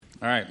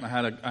All right, I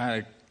had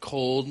a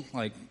cold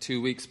like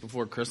 2 weeks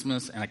before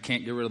Christmas, and I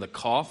can't get rid of the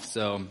cough,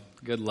 so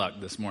good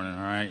luck this morning, all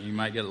right? You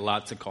might get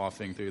lots of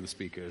coughing through the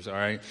speakers, all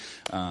right?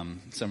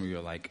 Some of you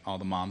are like, all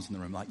the moms in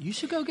the room, like, you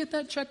should go get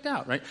that checked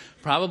out, right?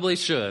 Probably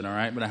should, all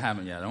right, but I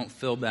haven't yet. I don't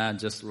feel bad,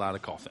 just a lot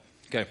of coughing.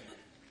 Okay.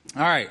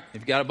 All right,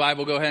 if you got a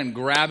Bible, go ahead and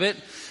grab it.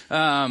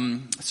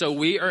 So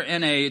we are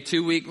in a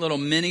 2-week little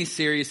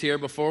mini-series here.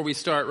 Before we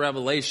start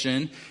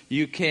Revelation,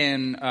 you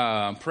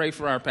can pray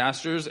for our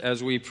pastors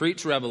as we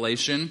preach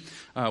Revelation.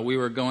 We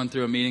were going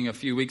through a meeting a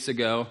few weeks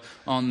ago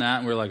on that,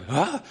 and we were like,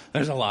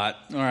 there's a lot.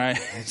 All right,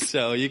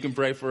 so you can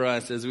pray for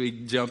us as we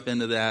jump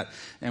into that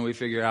and we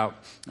figure out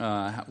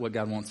what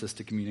God wants us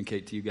to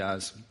communicate to you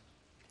guys.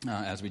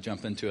 As we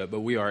jump into it, but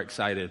we are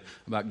excited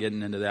about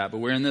getting into that. But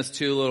we're in this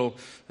 2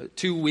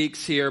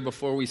 weeks here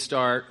before we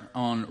start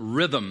on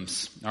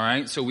rhythms. All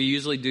right, so we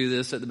usually do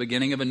this at the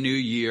beginning of a new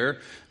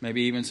year,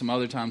 maybe even some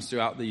other times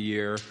throughout the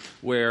year,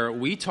 where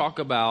we talk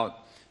about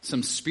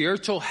some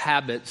spiritual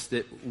habits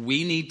that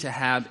we need to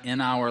have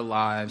in our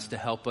lives to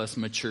help us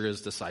mature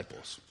as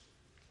disciples.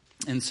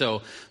 And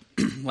so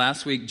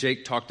last week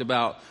Jake talked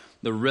about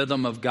the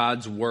rhythm of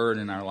God's word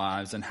in our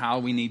lives and how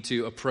we need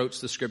to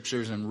approach the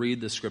scriptures and read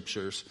the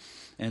scriptures.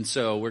 And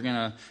so we're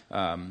going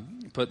to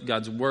put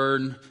God's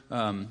word,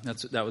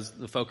 that was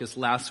the focus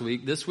last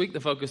week. This week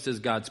the focus is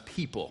God's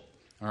people,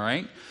 all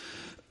right?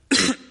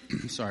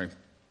 Sorry.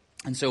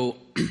 And so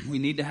we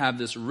need to have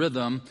this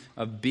rhythm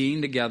of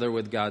being together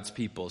with God's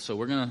people. So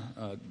we're going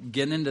to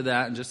get into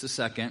that in just a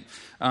second.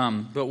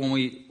 But when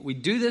we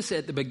do this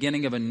at the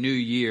beginning of a new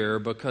year,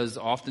 because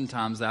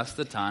oftentimes that's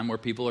the time where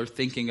people are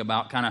thinking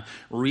about kind of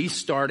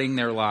restarting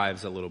their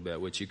lives a little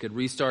bit, which you could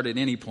restart at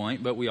any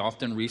point, but we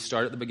often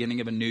restart at the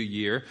beginning of a new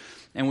year.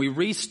 And we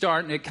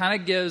restart, and it kind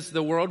of gives,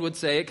 the world would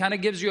say, it kind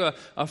of gives you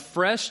a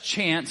fresh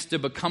chance to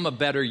become a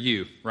better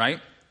you, right?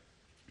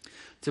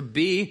 To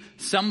be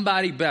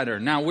somebody better.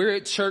 Now, we're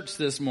at church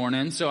this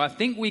morning, so I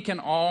think we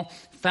can all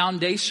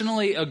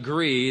foundationally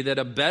agree that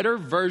a better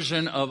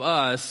version of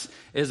us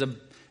is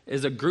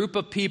a group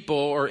of people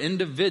or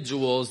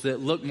individuals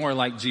that look more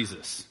like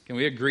Jesus. Can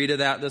we agree to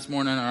that this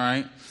morning? All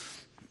right.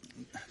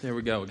 There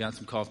we go. We got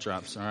some cough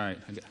drops. All right.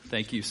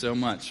 Thank you so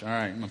much. All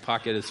right. My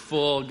pocket is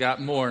full.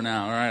 Got more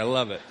now. All right. I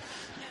love it.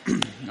 All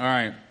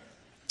right.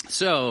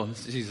 So,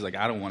 she's like,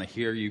 I don't want to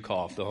hear you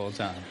cough the whole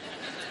time.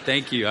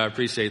 Thank you. I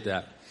appreciate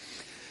that.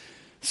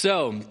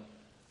 So,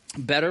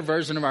 better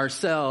version of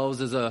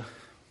ourselves is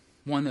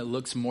one that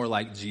looks more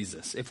like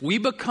Jesus. If we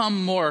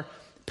become more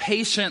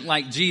patient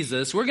like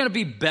Jesus, we're going to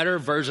be better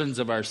versions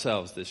of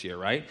ourselves this year,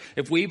 right?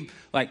 If we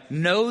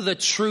know the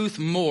truth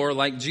more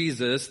like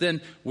Jesus,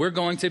 then we're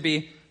going to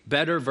be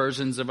better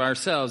versions of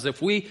ourselves. If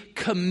we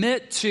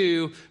commit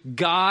to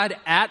God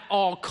at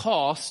all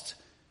cost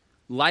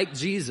like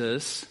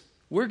Jesus,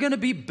 we're going to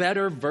be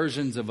better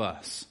versions of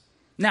us.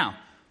 Now,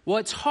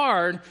 what's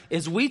hard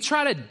is we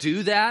try to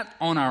do that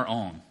on our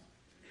own.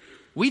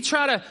 We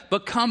try to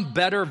become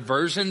better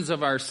versions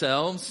of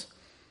ourselves,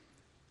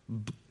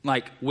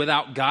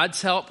 without God's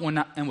help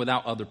and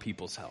without other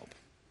people's help.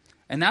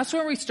 And that's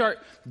where we start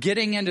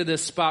getting into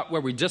this spot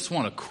where we just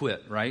want to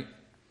quit, right?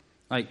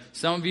 Like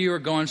some of you are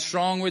going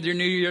strong with your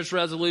New Year's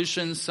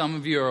resolutions. Some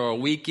of you are a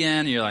weekend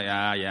and you're like,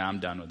 yeah,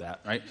 I'm done with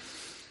that, right?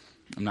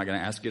 I'm not going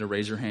to ask you to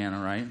raise your hand,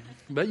 all right?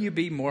 But you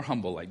be more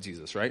humble like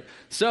Jesus, right?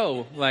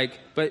 So,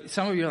 but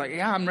some of you are like,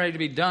 yeah, I'm ready to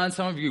be done.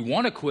 Some of you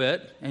want to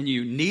quit, and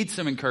you need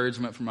some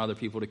encouragement from other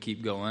people to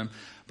keep going.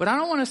 But I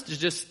don't want us to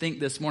just think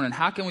this morning,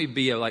 how can we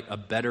be a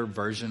better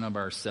version of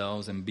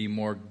ourselves and be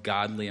more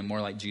godly and more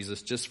like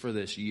Jesus just for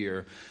this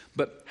year?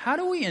 But how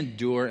do we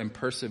endure and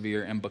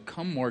persevere and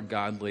become more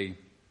godly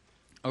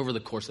over the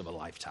course of a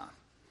lifetime?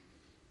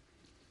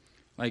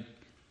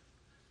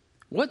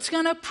 What's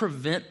going to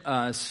prevent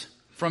us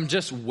from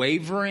just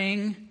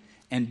wavering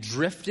and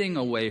drifting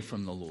away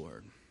from the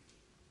Lord?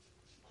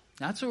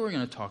 That's what we're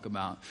going to talk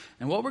about.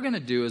 And what we're going to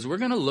do is we're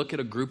going to look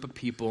at a group of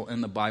people in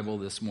the Bible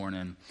this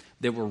morning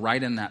that were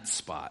right in that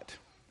spot.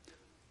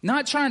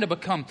 Not trying to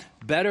become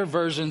better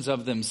versions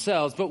of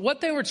themselves, but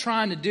what they were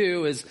trying to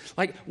do is,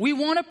 we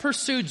want to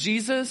pursue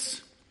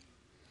Jesus,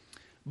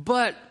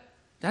 but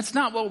that's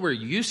not what we're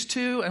used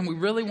to, and we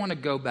really want to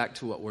go back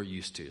to what we're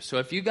used to. So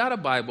if you got a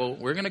Bible,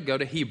 we're going to go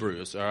to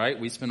Hebrews, all right?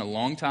 We spent a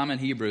long time in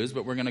Hebrews,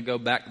 but we're going to go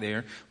back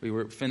there.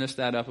 We finished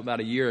that up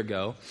about a year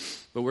ago.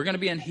 But we're going to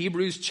be in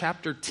Hebrews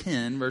chapter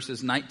 10,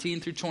 verses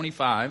 19 through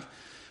 25.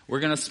 We're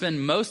going to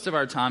spend most of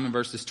our time in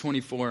verses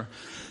 24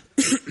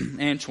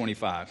 and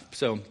 25.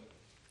 So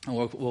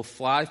we'll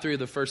fly through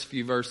the first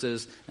few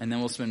verses, and then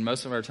we'll spend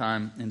most of our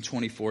time in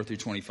 24 through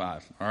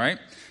 25, all right?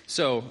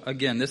 So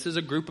again, this is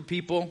a group of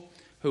people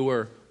who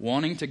are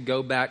wanting to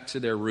go back to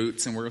their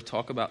roots, and we're going to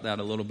talk about that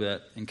a little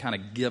bit and kind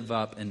of give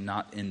up and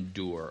not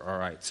endure. All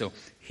right, so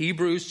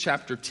Hebrews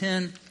chapter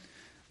 10,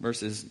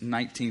 verses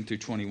 19 through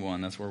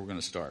 21. That's where we're going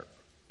to start.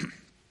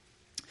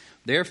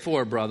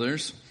 Therefore,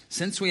 brothers,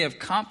 since we have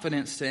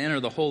confidence to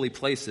enter the holy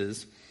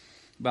places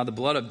by the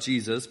blood of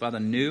Jesus, by the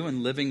new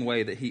and living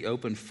way that he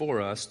opened for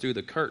us through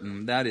the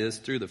curtain, that is,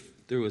 through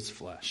his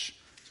flesh.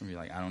 Some of you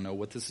are like, I don't know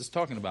what this is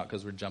talking about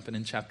because we're jumping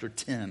in chapter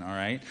 10, all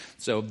right?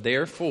 So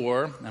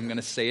therefore, I'm going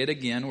to say it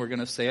again. We're going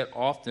to say it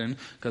often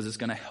because it's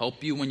going to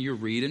help you when you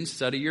read and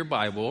study your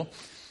Bible.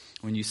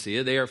 When you see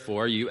a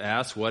therefore, you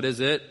ask, what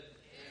is it?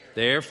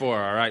 Therefore,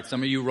 all right,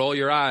 some of you roll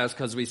your eyes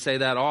because we say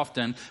that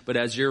often, but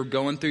as you're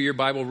going through your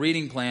Bible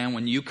reading plan,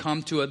 when you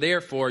come to a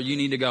therefore, you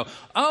need to go,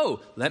 oh,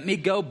 let me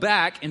go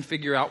back and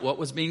figure out what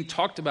was being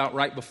talked about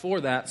right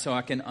before that so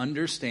I can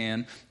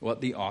understand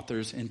what the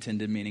author's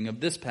intended meaning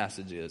of this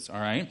passage is, all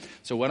right?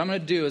 So what I'm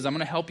going to do is I'm going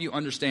to help you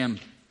understand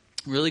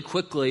really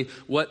quickly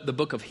what the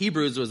book of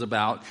Hebrews was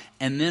about,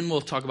 and then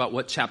we'll talk about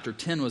what chapter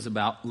 10 was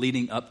about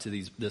leading up to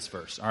this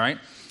verse, all right?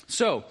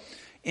 So,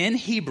 in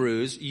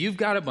Hebrews, you've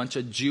got a bunch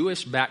of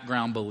Jewish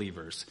background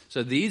believers.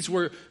 So these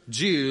were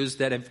Jews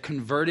that have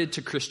converted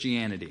to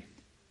Christianity.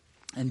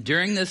 And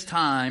during this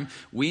time,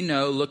 we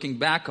know, looking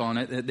back on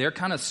it, that they're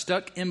kind of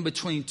stuck in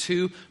between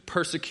two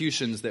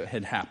persecutions that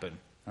had happened.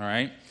 All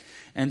right?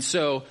 And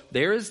so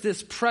there is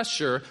this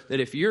pressure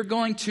that if you're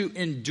going to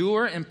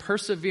endure and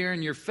persevere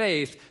in your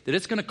faith, that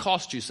it's going to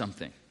cost you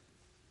something.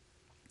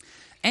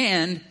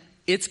 And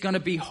it's going to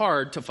be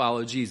hard to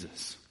follow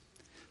Jesus.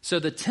 So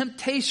the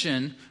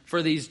temptation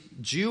for these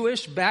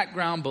Jewish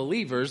background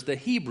believers, the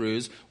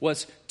Hebrews,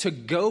 was to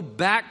go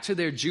back to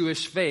their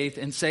Jewish faith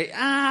and say,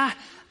 I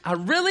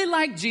really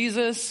like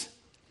Jesus,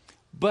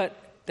 but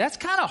that's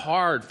kind of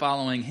hard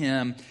following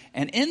him.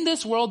 And in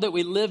this world that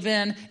we live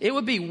in, it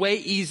would be way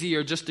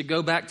easier just to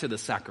go back to the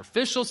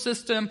sacrificial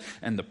system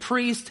and the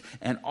priest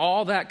and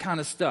all that kind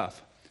of stuff.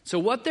 So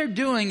what they're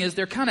doing is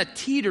they're kind of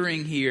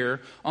teetering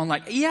here on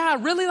like, I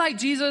really like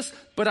Jesus,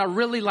 but I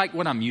really like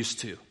what I'm used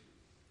to.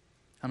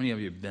 How many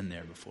of you have been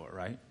there before,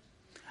 right?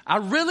 I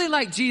really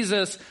like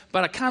Jesus,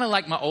 but I kind of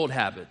like my old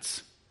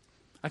habits.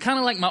 I kind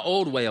of like my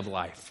old way of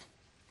life.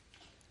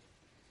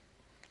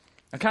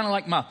 I kind of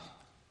like my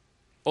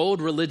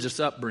old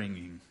religious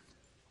upbringing.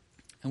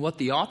 And what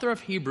the author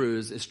of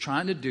Hebrews is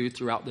trying to do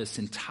throughout this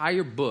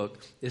entire book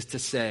is to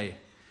say,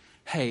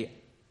 hey,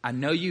 I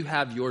know you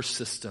have your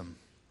system,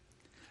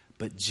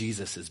 but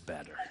Jesus is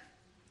better.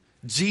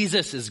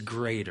 Jesus is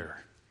greater.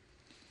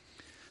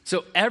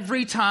 So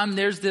every time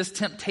there's this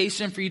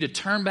temptation for you to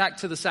turn back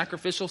to the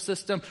sacrificial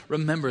system,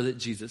 remember that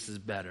Jesus is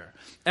better.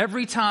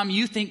 Every time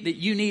you think that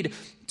you need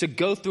to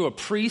go through a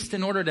priest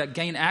in order to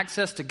gain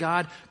access to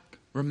God,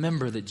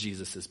 remember that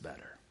Jesus is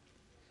better.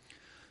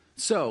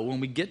 So when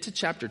we get to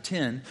chapter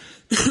 10,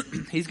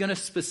 he's going to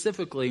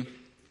specifically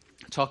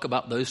talk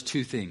about those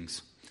two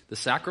things, the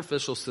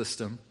sacrificial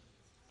system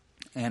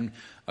and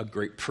a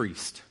great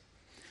priest.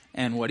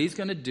 And what he's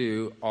going to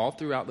do all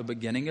throughout the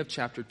beginning of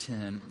chapter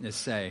 10 is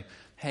say,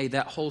 hey,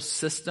 that whole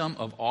system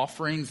of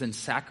offerings and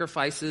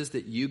sacrifices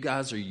that you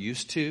guys are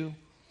used to,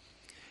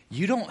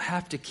 you don't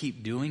have to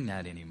keep doing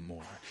that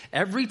anymore.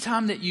 Every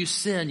time that you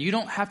sin, you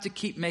don't have to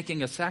keep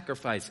making a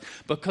sacrifice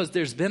because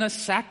there's been a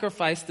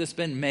sacrifice that's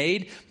been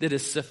made that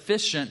is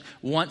sufficient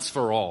once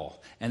for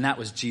all. And that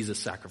was Jesus'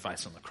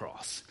 sacrifice on the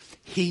cross.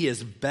 He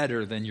is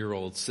better than your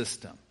old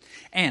system.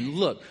 And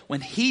look,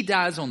 when he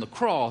dies on the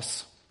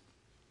cross,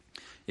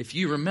 if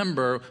you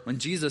remember, when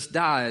Jesus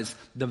dies,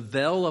 the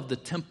veil of the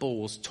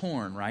temple was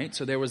torn, right?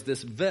 So there was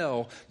this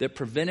veil that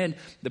prevented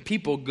the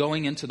people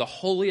going into the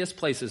holiest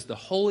places, the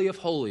Holy of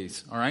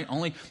Holies, all right?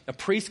 Only a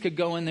priest could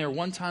go in there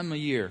one time a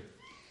year.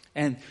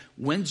 And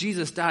when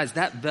Jesus dies,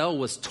 that veil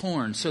was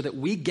torn so that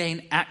we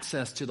gain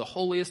access to the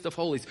holiest of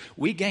holies.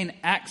 We gain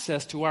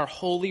access to our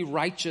holy,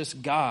 righteous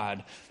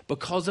God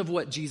because of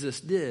what Jesus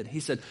did.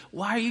 He said,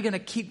 why are you going to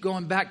keep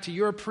going back to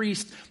your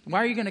priest? Why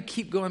are you going to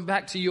keep going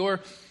back to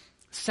your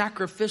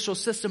sacrificial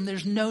system?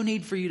 There's no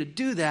need for you to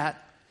do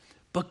that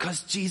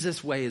because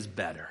Jesus' way is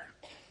better.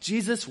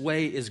 Jesus'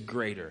 way is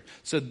greater.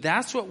 So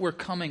that's what we're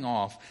coming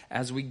off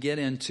as we get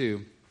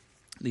into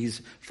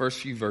these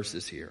first few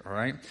verses here, all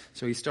right?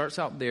 So he starts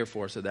out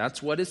therefore. So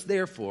that's what it's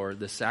there for.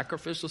 The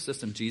sacrificial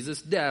system,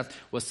 Jesus' death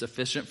was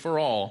sufficient for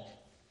all.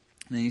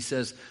 And then he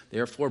says,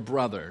 therefore,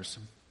 brothers.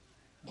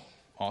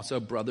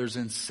 Also, brothers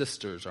and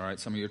sisters, all right?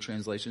 Some of your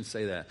translations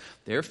say that.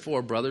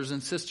 Therefore, brothers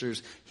and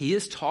sisters, he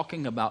is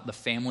talking about the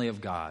family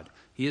of God.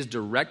 He is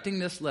directing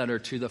this letter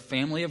to the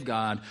family of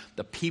God,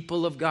 the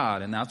people of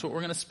God. And that's what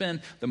we're going to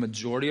spend the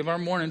majority of our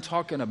morning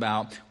talking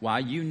about, why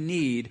you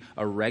need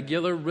a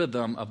regular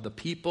rhythm of the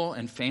people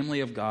and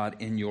family of God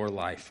in your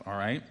life, all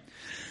right?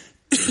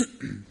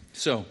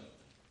 So,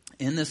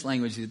 in this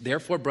language,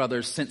 therefore,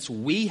 brothers, since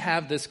we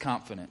have this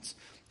confidence.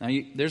 Now,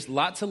 there's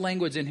lots of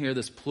language in here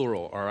that's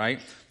plural, all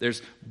right?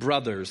 There's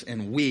brothers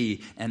and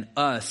we and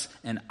us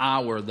and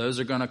our.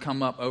 Those are going to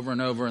come up over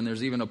and over. And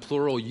there's even a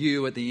plural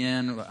you at the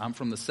end. I'm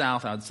from the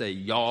South. I'd say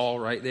y'all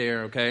right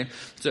there, okay?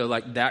 So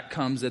like that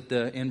comes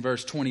in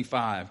verse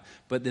 25.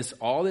 But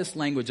all this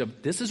language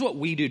of this is what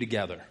we do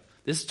together.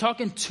 This is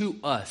talking to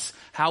us,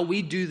 how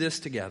we do this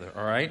together,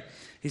 all right?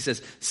 He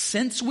says,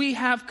 since we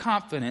have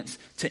confidence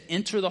to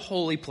enter the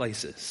holy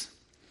places.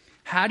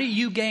 How do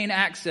you gain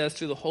access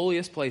to the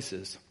holiest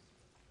places?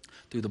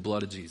 Through the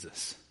blood of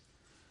Jesus.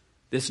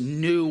 This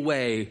new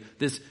way,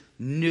 this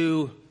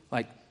new,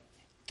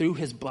 through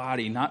his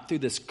body, not through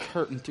this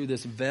curtain, through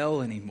this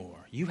veil anymore.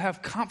 You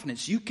have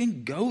confidence. You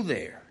can go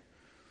there.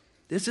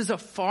 This is a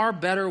far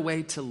better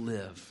way to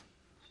live.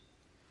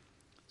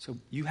 So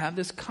you have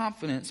this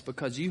confidence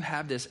because you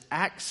have this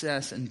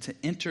access and to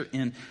enter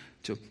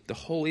into the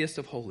holiest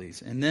of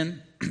holies. And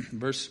then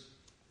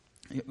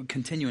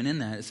continuing in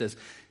that, it says,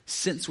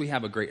 since we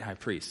have a great high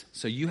priest.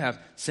 So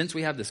since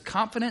we have this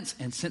confidence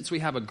and since we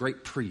have a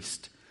great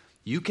priest,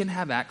 you can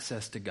have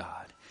access to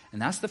God.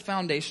 And that's the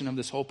foundation of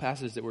this whole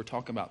passage that we're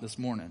talking about this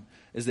morning,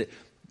 is that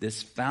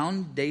this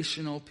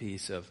foundational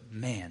piece of,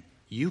 man,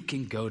 you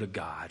can go to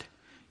God.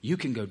 You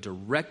can go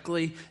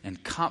directly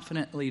and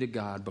confidently to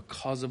God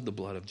because of the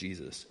blood of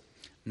Jesus.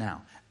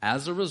 Now,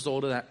 as a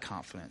result of that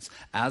confidence,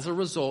 as a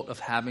result of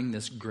having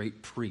this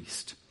great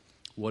priest,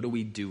 what do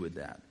we do with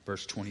that?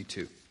 Verse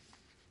 22.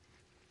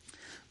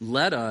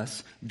 Let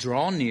us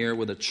draw near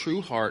with a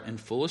true heart and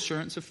full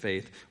assurance of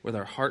faith, with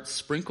our hearts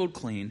sprinkled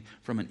clean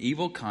from an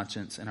evil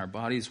conscience and our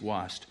bodies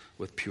washed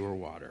with pure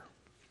water.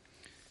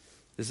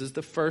 This is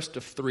the first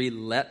of 3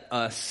 let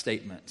us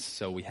statements.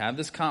 So we have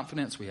this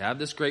confidence, we have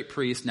this great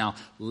priest. Now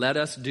let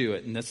us do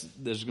it. And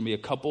there's going to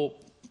be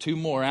 2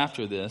 more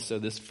after this. So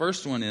this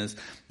first one is,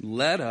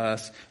 let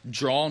us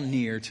draw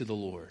near to the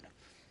Lord.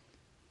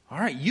 All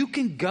right, you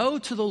can go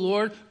to the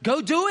Lord.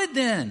 Go do it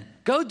then.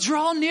 Go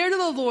draw near to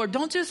the Lord.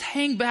 Don't just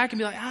hang back and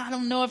be like, I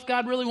don't know if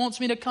God really wants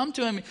me to come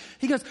to him.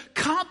 He goes,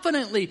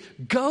 confidently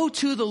go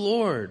to the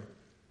Lord.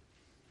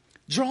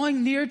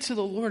 Drawing near to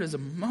the Lord is a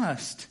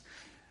must.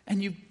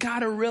 And you've got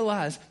to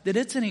realize that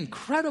it's an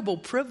incredible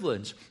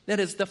privilege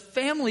that as the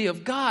family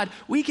of God,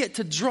 we get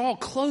to draw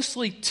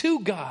closely to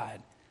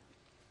God.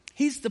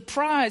 He's the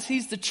prize,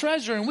 he's the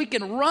treasure, and we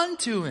can run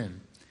to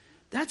him.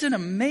 That's an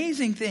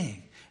amazing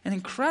thing, an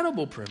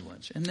incredible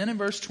privilege. And then in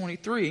verse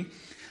 23,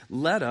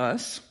 let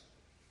us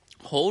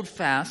hold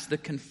fast the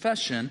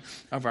confession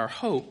of our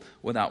hope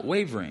without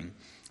wavering,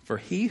 for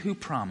he who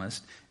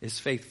promised is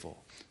faithful.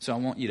 So I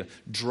want you to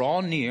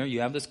draw near. You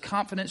have this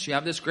confidence. You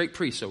have this great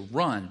priest. So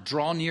run,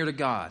 draw near to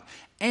God.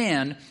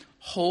 And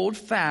hold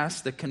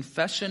fast the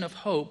confession of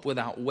hope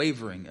without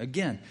wavering.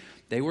 Again,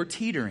 they were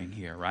teetering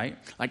here, right?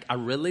 Like, I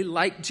really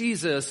like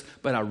Jesus,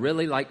 but I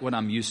really like what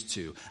I'm used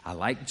to. I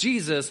like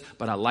Jesus,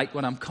 but I like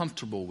what I'm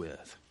comfortable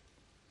with.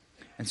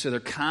 And so they're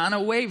kind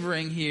of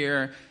wavering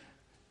here.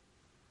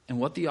 And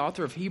what the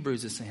author of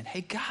Hebrews is saying,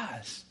 hey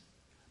guys,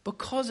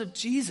 because of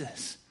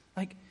Jesus,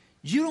 like,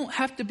 you don't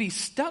have to be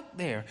stuck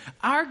there.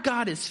 Our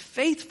God is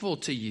faithful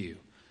to you.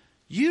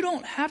 You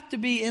don't have to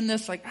be in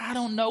this like, I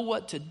don't know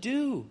what to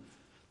do.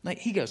 Like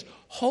he goes,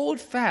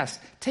 hold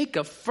fast. Take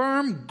a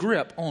firm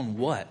grip on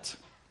what?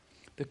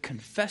 The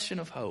confession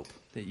of hope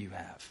that you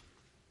have.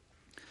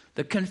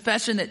 The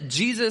confession that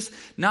Jesus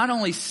not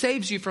only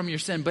saves you from your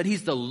sin, but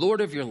he's the Lord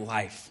of your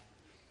life.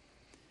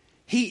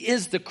 He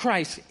is the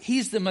Christ.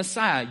 He's the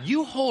Messiah.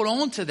 You hold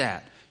on to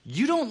that.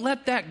 You don't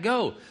let that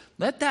go.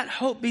 Let that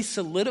hope be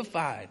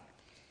solidified.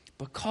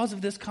 Because of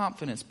this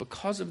confidence,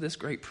 because of this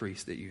great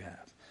priest that you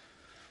have.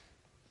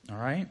 All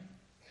right?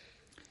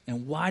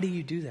 And why do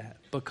you do that?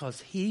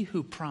 Because he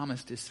who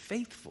promised is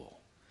faithful.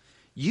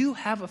 You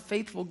have a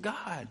faithful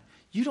God.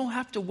 You don't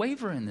have to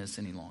waver in this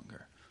any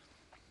longer.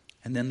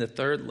 And then the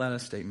third let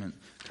us statement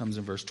comes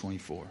in verse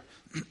 24.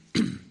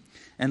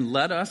 And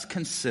let us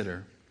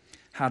consider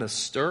how to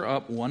stir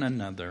up one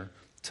another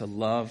to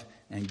love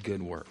and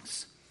good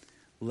works.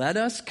 Let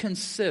us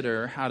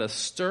consider how to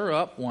stir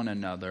up one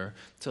another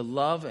to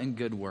love and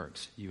good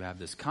works. You have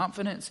this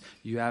confidence.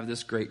 You have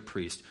this great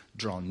priest.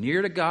 Draw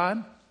near to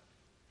God.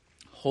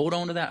 Hold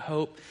on to that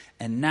hope.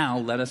 And now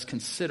let us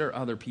consider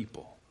other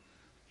people.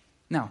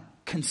 Now,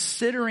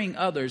 considering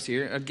others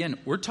here, again,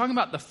 we're talking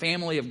about the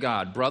family of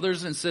God,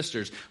 brothers and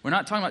sisters. We're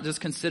not talking about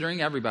just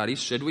considering everybody.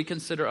 Should we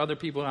consider other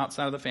people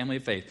outside of the family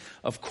of faith?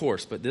 Of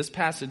course. But this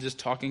passage is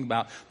talking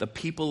about the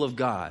people of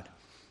God.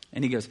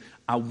 And he goes,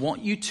 I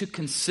want you to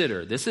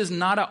consider. This is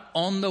not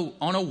on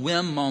a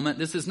whim moment.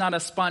 This is not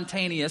a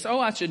spontaneous,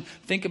 I should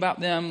think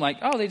about them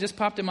like, they just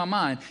popped in my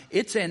mind.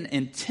 It's an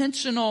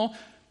intentional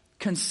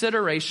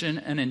consideration,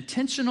 an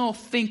intentional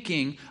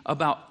thinking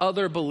about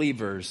other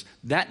believers.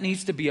 That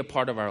needs to be a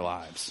part of our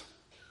lives.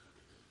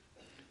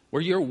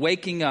 Where you're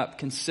waking up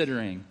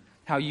considering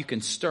how you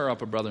can stir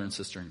up a brother and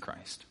sister in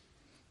Christ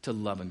to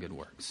love and good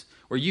works.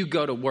 Where you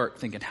go to work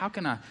thinking, how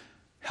can I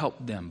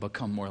help them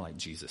become more like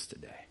Jesus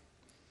today?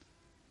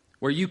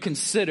 Where you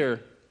consider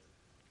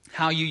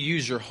how you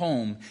use your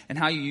home and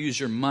how you use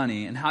your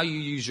money and how you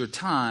use your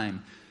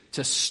time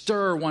to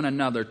stir one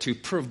another, to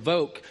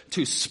provoke,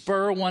 to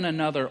spur one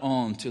another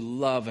on to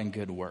love and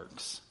good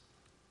works.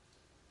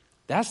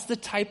 That's the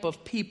type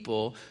of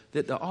people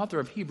that the author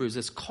of Hebrews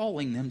is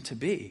calling them to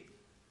be.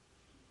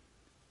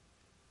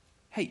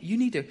 Hey, you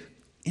need to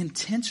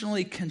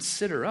intentionally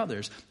consider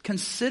others.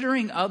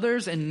 Considering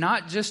others and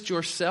not just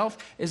yourself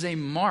is a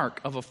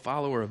mark of a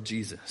follower of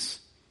Jesus.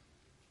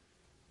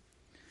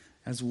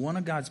 As one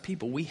of God's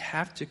people, we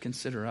have to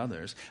consider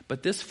others.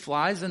 But this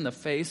flies in the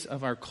face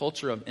of our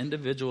culture of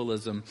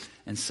individualism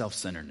and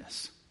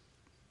self-centeredness.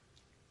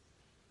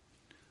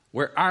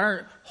 where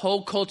our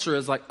whole culture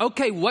is like,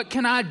 okay, what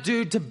can I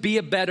do to be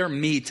a better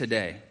me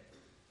today?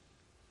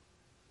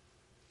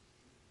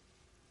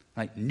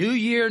 Like, new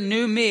year,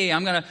 new me.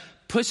 I'm going to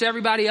push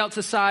everybody else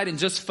aside and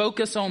just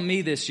focus on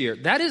me this year.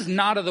 That is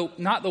not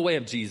the way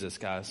of Jesus,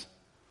 guys.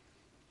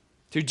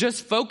 To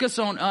just focus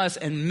on us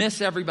and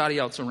miss everybody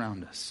else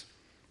around us.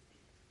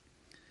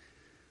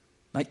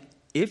 Like,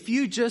 if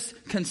you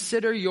just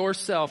consider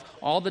yourself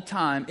all the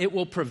time, it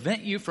will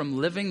prevent you from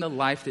living the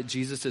life that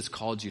Jesus has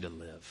called you to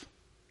live.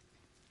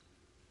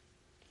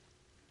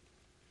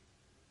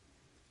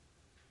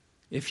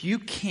 If you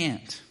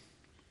can't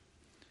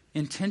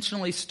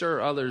intentionally stir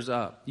others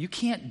up, you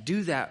can't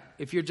do that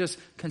if you're just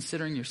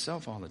considering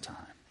yourself all the time.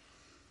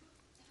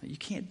 You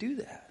can't do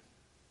that.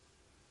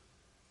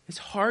 It's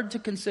hard to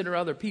consider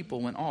other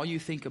people when all you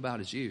think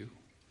about is you,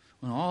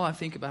 when all I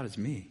think about is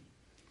me.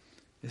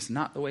 It's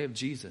not the way of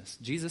Jesus.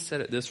 Jesus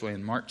said it this way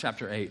in Mark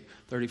chapter 8,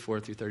 34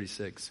 through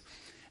 36.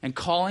 And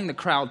calling the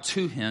crowd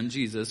to him,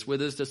 Jesus,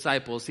 with his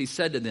disciples, he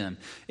said to them,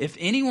 if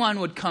anyone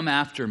would come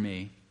after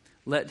me,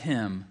 let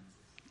him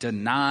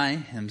deny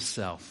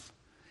himself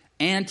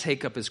and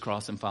take up his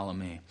cross and follow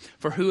me.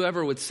 For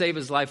whoever would save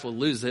his life will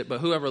lose it,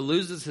 but whoever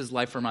loses his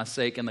life for my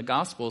sake and the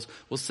gospel's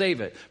will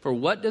save it. For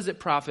what does it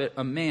profit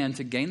a man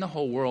to gain the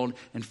whole world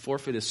and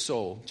forfeit his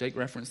soul? Jake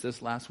referenced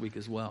this last week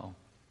as well.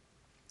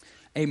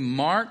 A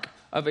mark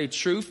of a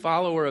true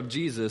follower of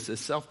Jesus is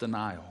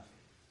self-denial.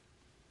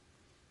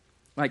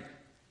 Like,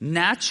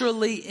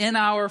 naturally in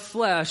our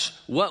flesh,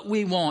 what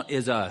we want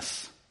is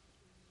us.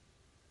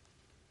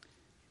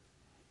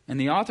 And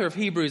the author of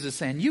Hebrews is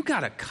saying, you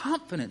got a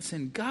confidence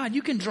in God.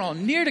 You can draw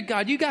near to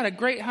God. You got a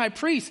great high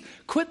priest.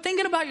 Quit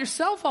thinking about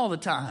yourself all the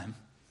time.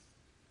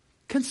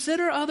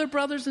 Consider other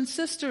brothers and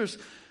sisters.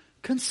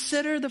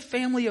 Consider the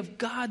family of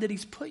God that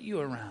he's put you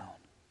around.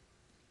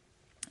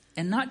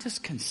 And not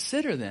just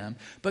consider them,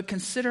 but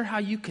consider how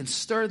you can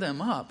stir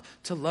them up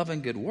to love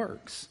and good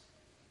works.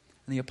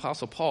 And the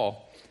Apostle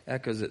Paul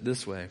echoes it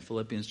this way,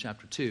 Philippians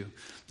chapter 2.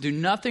 Do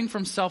nothing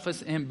from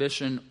selfish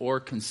ambition or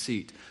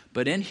conceit,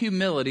 but in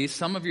humility,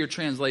 some of your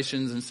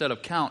translations, instead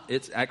of count,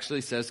 it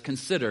actually says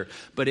consider.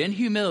 But in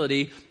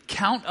humility,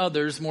 count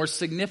others more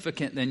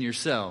significant than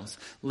yourselves.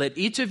 Let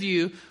each of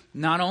you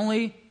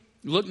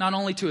look not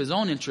only to his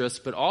own interests,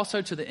 but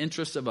also to the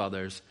interests of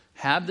others.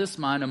 Have this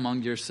mind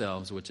among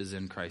yourselves, which is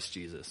in Christ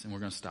Jesus. And we're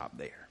going to stop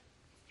there.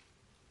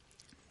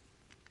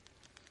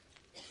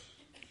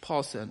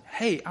 Paul said,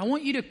 hey, I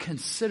want you to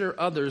consider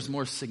others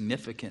more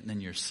significant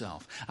than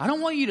yourself. I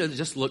don't want you to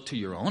just look to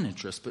your own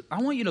interests, but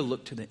I want you to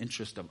look to the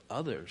interest of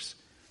others.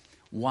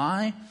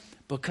 Why?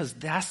 Because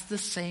that's the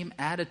same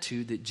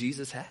attitude that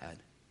Jesus had.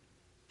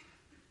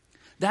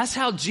 That's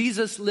how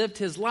Jesus lived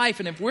his life.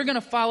 And if we're going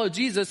to follow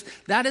Jesus,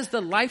 that is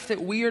the life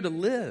that we are to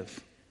live.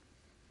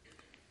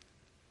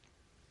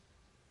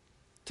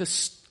 To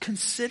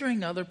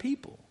considering other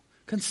people.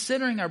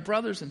 Considering our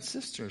brothers and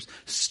sisters,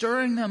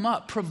 stirring them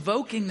up,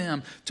 provoking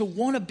them to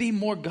want to be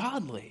more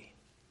godly.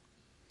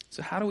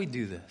 So how do we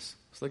do this?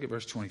 Let's look at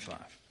verse 25.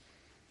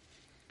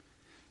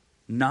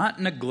 Not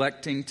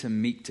neglecting to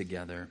meet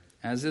together,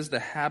 as is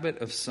the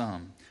habit of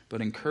some, but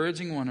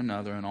encouraging one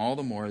another, and all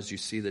the more as you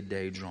see the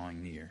day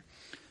drawing near.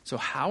 So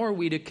how are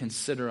we to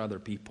consider other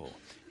people?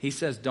 He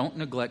says, don't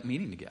neglect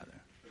meeting together.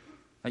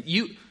 Like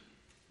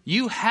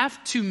you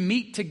have to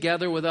meet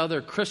together with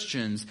other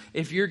Christians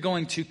if you're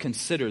going to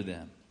consider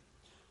them.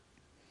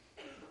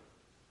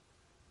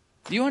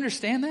 Do you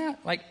understand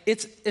that? Like,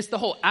 it's the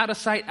whole out of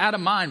sight, out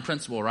of mind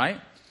principle, right?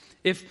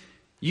 If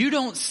you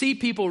don't see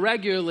people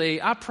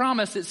regularly, I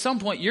promise at some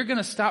point you're going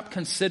to stop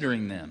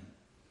considering them.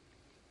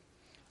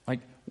 Like,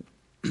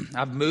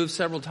 I've moved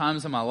several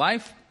times in my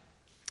life.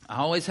 I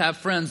always have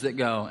friends that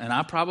go, and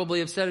I probably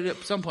have said it at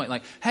some point,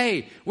 like,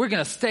 hey, we're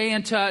going to stay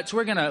in touch.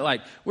 We're going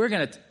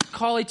to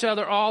call each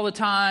other all the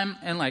time.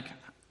 And like,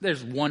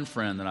 there's one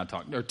friend that I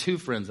talk, or two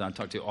friends that I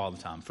talk to all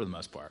the time for the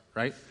most part,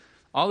 right?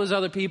 All those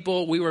other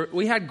people,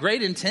 we had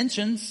great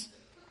intentions,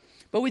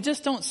 but we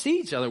just don't see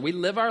each other. We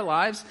live our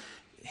lives.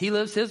 He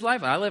lives his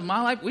life. I live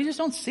my life. We just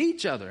don't see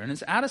each other. And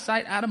it's out of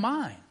sight, out of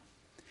mind.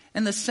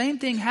 And the same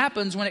thing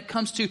happens when it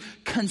comes to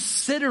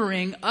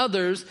considering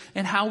others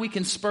and how we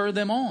can spur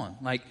them on.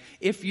 Like,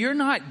 if you're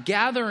not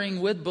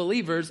gathering with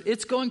believers,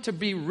 it's going to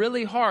be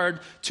really hard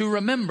to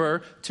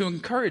remember to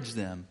encourage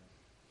them.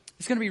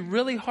 It's going to be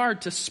really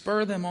hard to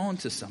spur them on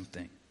to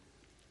something.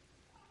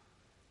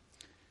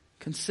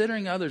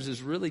 Considering others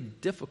is really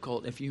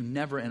difficult if you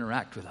never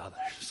interact with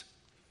others.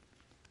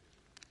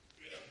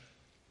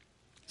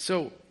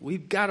 So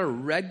we've got to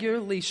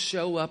regularly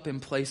show up in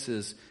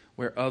places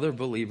where other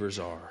believers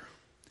are.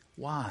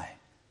 Why?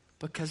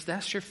 Because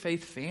that's your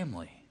faith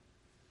family.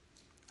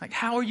 Like,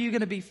 how are you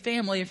going to be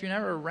family if you're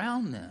never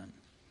around them?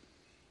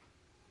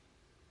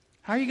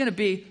 How are you going to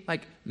be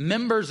like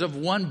members of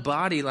one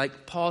body,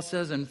 like Paul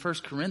says in 1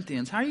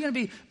 Corinthians? How are you going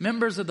to be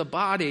members of the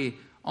body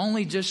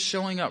only just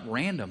showing up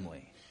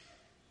randomly?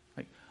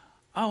 Like,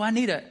 oh, I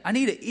need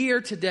an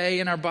ear today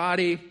in our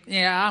body.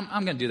 Yeah,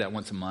 I'm going to do that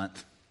once a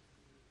month.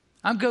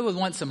 I'm good with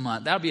once a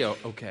month. That'll be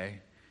okay.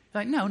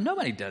 Like, no,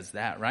 nobody does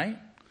that, right?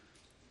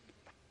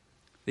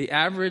 The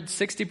average,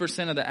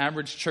 60% of the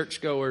average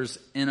churchgoers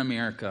in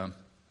America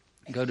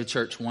go to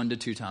church 1 to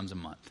 2 times a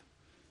month.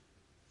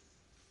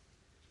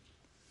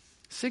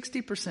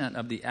 60%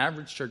 of the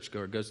average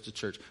churchgoer goes to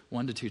church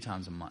 1 to 2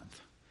 times a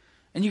month.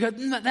 And you go,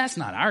 that's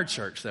not our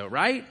church though,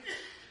 right?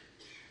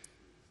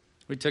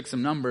 We took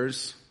some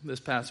numbers this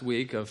past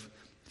week of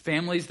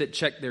families that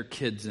check their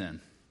kids in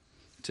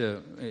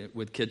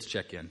with kids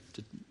check-in.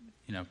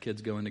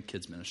 Kids go into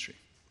kids ministry.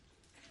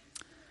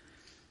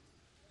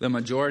 The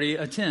majority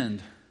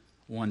attend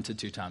 1 to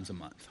 2 times a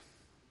month.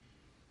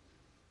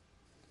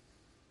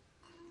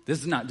 This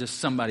is not just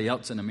somebody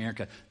else in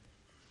America.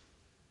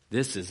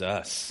 This is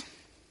us.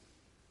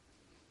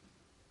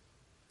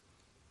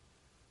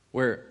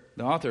 Where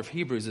the author of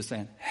Hebrews is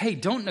saying, hey,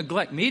 don't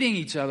neglect meeting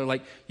each other.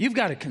 Like, you've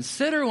got to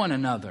consider one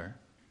another.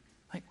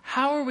 Like,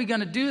 how are we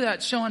going to do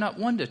that showing up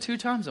 1 to 2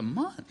 times a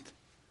month?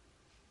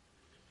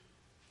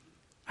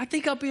 I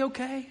think I'll be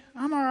okay.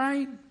 I'm all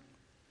right.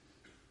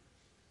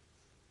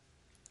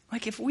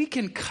 Like, if we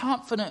can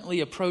confidently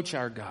approach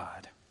our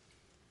God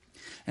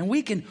and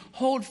we can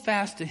hold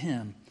fast to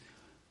Him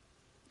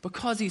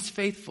because He's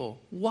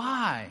faithful,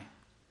 why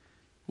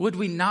would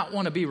we not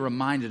want to be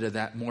reminded of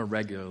that more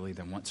regularly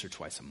than once or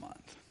twice a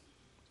month?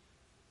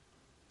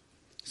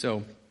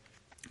 So,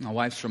 my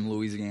wife's from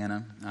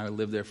Louisiana. I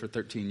lived there for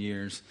 13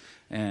 years.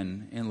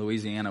 And in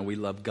Louisiana, we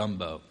love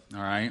gumbo,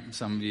 all right?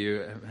 Some of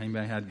you,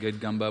 anybody had good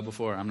gumbo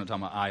before? I'm not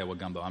talking about Iowa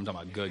gumbo. I'm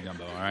talking about good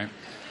gumbo, all right?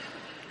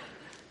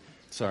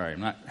 Sorry, I'm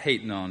not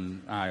hating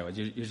on Iowa.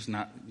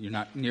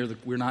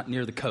 We're not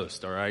near the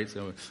coast, all right?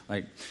 So,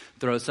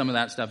 throw some of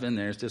that stuff in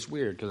there. It's just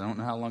weird because I don't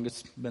know how long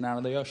it's been out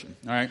of the ocean,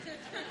 all right?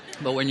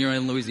 But when you're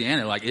in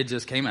Louisiana, it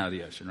just came out of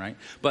the ocean, right?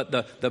 But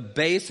the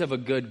base of a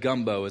good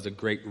gumbo is a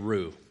great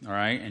roux, all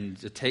right? And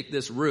to take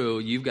this roux,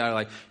 you've got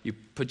to you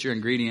put your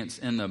ingredients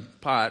in the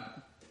pot,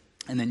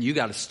 and then you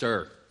got to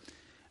stir.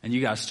 And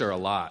you got to stir a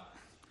lot.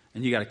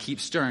 And you got to keep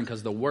stirring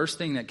because the worst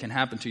thing that can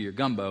happen to your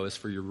gumbo is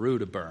for your roux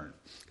to burn.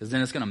 Because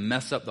then it's going to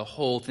mess up the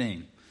whole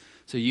thing.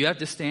 So you have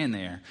to stand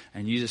there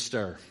and you just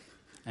stir.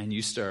 And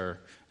you stir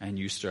and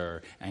you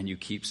stir and you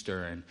keep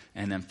stirring.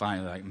 And then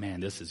finally, man,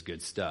 this is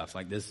good stuff.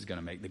 This is going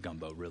to make the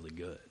gumbo really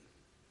good.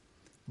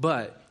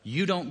 But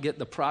you don't get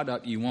the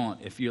product you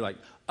want if you're like,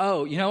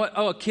 oh, you know what?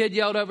 Oh, a kid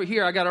yelled over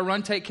here. I got to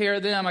run take care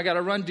of them. I got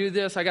to run do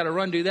this. I got to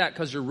run do that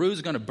because your roux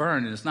is going to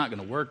burn and it's not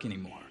going to work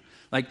anymore.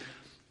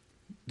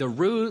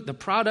 The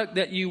product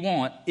that you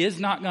want is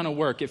not going to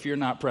work if you're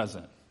not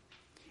present.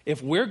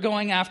 If we're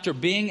going after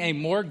being a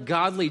more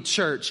godly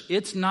church,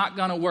 it's not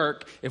going to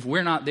work if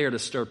we're not there to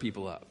stir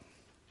people up.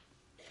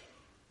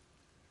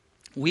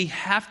 We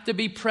have to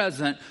be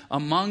present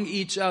among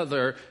each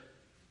other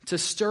to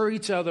stir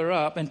each other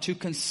up and to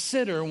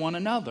consider one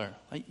another.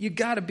 You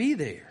got to be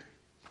there.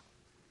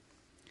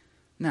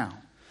 Now,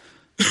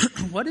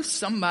 what if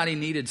somebody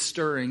needed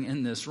stirring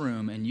in this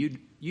room and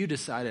you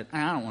decided,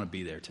 I don't want to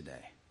be there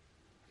today?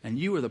 And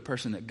you were the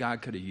person that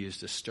God could have used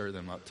to stir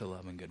them up to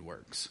love and good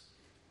works.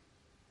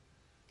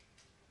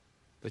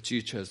 But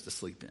you chose to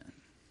sleep in.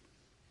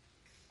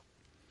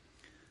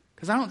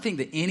 Because I don't think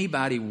that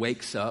anybody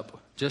wakes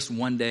up just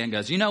one day and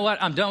goes, you know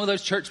what, I'm done with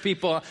those church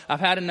people. I've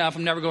had enough.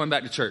 I'm never going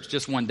back to church.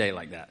 Just one day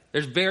like that.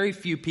 There's very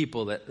few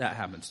people that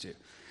happens to.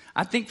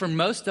 I think for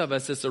most of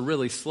us, it's a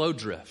really slow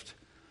drift.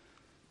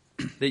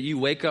 That you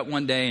wake up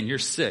one day and you're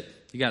sick.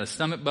 You got a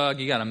stomach bug.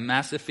 You got a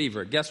massive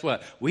fever. Guess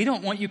what? We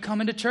don't want you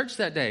coming to church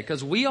that day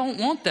because we don't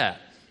want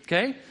that.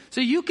 Okay?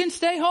 So you can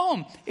stay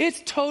home.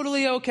 It's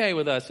totally okay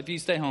with us if you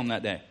stay home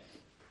that day.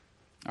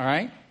 All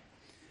right?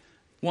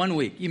 1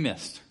 week, you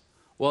missed.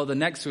 Well, the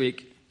next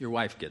week, your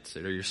wife gets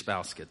it or your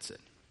spouse gets it.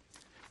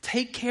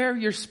 Take care of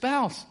your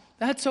spouse.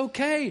 That's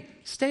okay.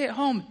 Stay at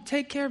home.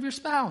 Take care of your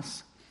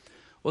spouse.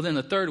 Well, then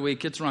the third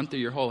week, it's run through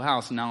your whole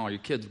house and now all your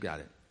kids got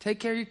it. Take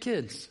care of your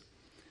kids.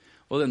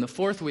 Well, then the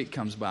fourth week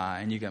comes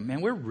by and you go,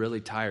 man, we're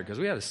really tired because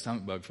we had a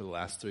stomach bug for the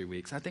last 3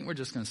 weeks. I think we're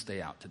just going to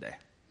stay out today.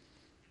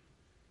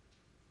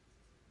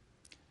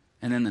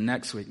 And then the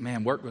next week,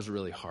 man, work was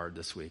really hard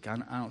this week. I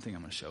don't think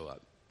I'm going to show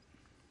up.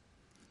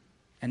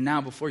 And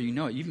now before you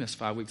know it, you've missed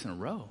 5 weeks in a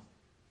row.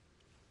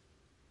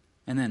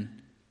 And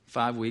then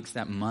 5 weeks,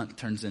 that month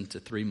turns into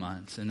 3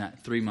 months. And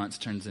that 3 months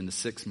turns into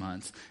 6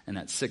 months. And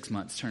that 6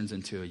 months turns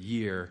into a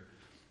year.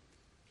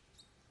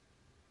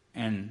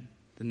 And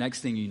the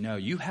next thing you know,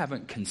 you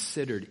haven't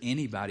considered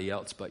anybody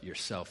else but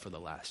yourself for the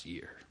last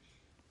year.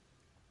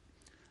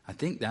 I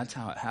think that's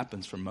how it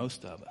happens for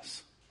most of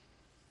us.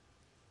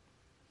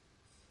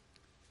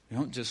 We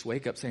don't just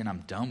wake up saying,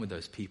 I'm done with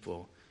those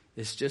people.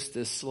 It's just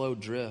this slow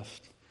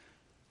drift.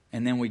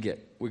 And then we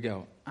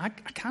go, I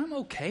kind of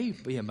okay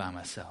being by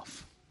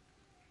myself.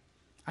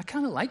 I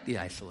kind of like the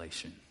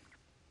isolation.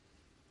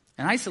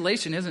 And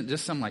isolation isn't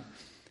just some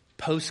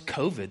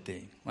post-COVID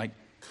thing.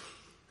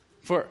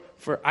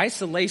 For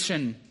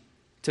isolation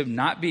to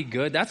not be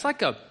good, that's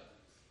like a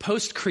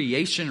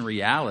post-creation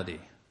reality.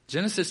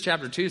 Genesis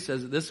chapter 2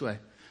 says it this way.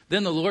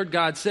 Then the Lord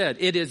God said,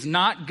 it is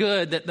not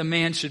good that the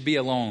man should be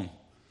alone.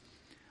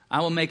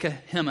 I will make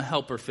him a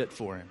helper fit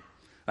for him.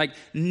 Like,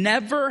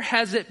 never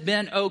has it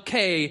been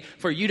okay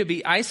for you to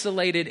be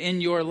isolated in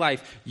your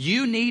life.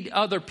 You need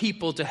other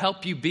people to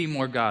help you be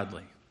more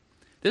godly.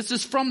 This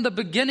is from the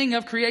beginning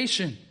of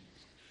creation.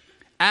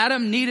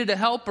 Adam needed a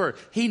helper.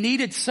 He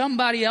needed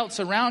somebody else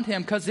around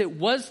him because it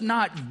was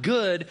not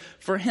good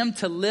for him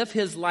to live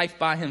his life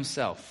by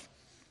himself.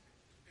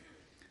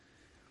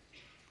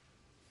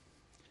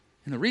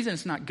 And the reason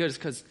it's not good is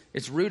because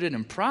it's rooted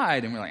in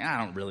pride, and we're like, I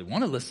don't really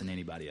want to listen to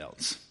anybody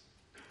else.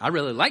 I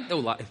really like the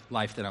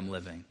life that I'm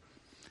living.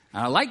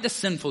 And I like the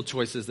sinful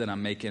choices that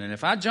I'm making. And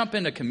if I jump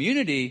into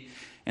community,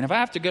 and if I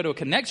have to go to a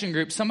connection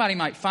group, somebody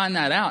might find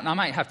that out, and I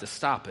might have to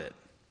stop it.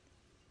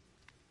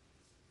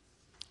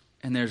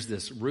 And there's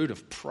this root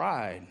of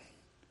pride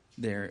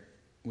there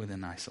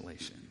within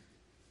isolation.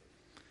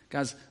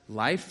 Guys,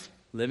 life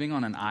living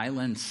on an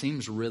island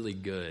seems really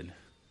good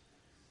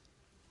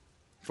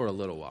for a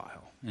little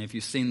while. And if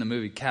you've seen the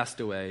movie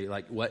Castaway,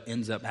 like what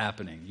ends up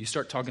happening? You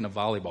start talking to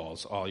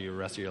volleyballs all your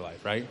rest of your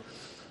life, right?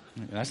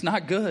 That's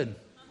not good.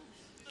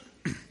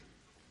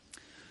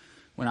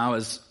 When I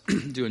was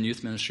doing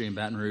youth ministry in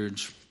Baton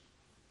Rouge,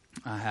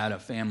 I had a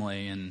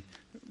family and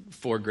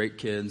 4 great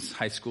kids,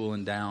 high school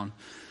and down.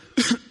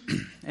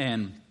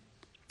 And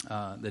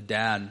the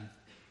dad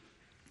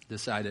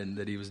decided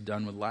that he was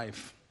done with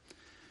life.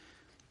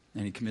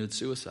 And he committed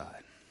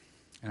suicide.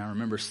 And I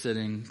remember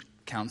sitting,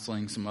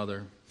 counseling some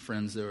other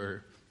friends that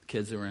were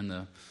kids that were in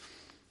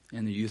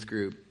the youth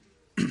group.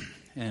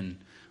 And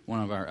one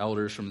of our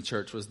elders from the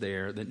church was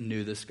there that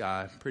knew this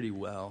guy pretty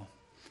well.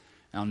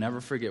 And I'll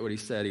never forget what he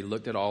said. He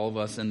looked at all of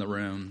us in the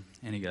room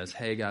and he goes,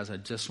 "Hey guys, I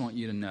just want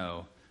you to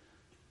know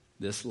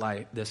this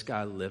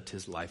guy lived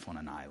his life on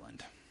an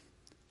island.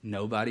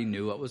 Nobody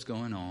knew what was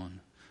going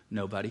on.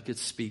 Nobody could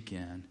speak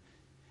in.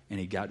 And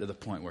he got to the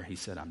point where he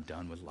said, I'm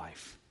done with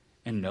life."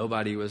 And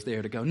nobody was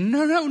there to go,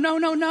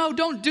 no,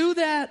 don't do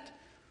that.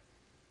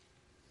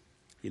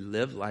 He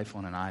lived life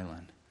on an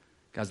island.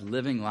 Guys,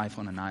 living life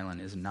on an island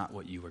is not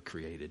what you were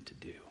created to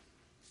do.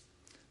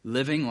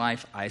 Living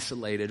life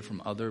isolated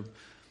from other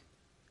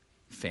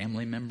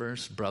family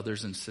members,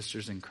 brothers and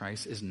sisters in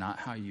Christ is not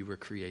how you were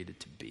created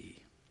to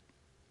be.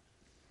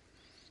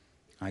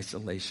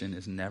 Isolation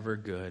is never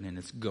good, and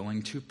it's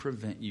going to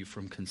prevent you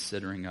from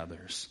considering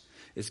others.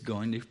 It's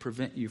going to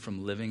prevent you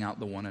from living out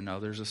the one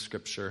another's of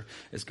Scripture.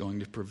 It's going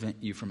to prevent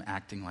you from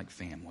acting like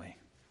family.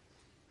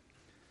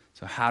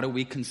 So how do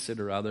we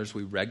consider others?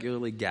 We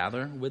regularly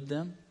gather with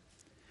them.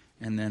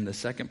 And then the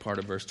second part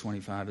of verse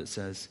 25, it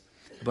says,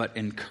 but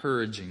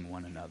encouraging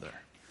one another.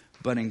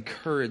 But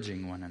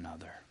encouraging one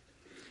another.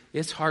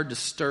 It's hard to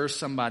stir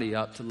somebody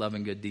up to love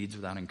and good deeds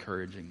without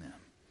encouraging them.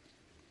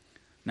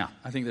 Now,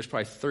 I think there's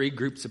probably 3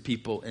 groups of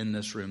people in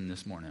this room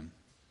this morning.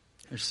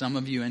 There's some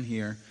of you in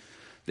here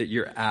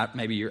that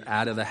maybe you're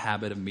out of the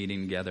habit of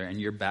meeting together and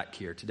you're back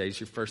here. Today's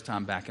your first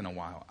time back in a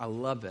while. I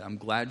love it. I'm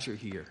glad you're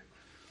here.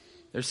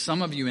 There's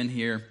some of you in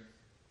here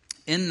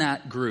in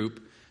that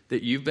group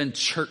that you've been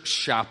church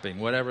shopping,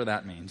 whatever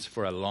that means,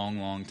 for a long,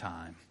 long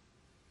time.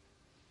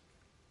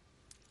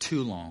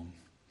 Too long.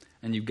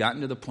 And you've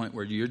gotten to the point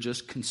where you're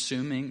just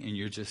consuming and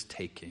you're just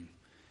taking.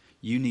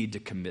 You need to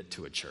commit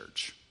to a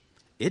church.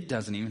 It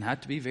doesn't even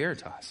have to be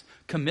Veritas.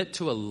 Commit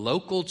to a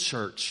local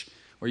church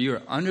where you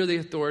are under the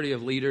authority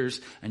of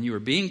leaders and you are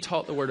being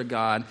taught the Word of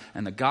God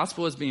and the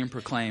gospel is being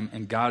proclaimed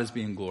and God is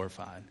being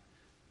glorified.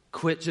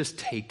 Quit just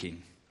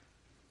taking.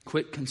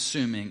 Quit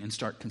consuming and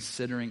start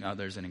considering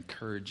others and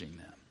encouraging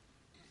them.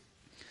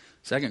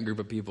 Second group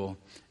of people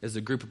is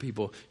the group of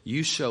people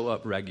you show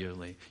up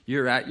regularly.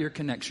 You're at your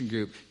connection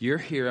group. You're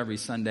here every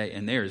Sunday,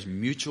 and there is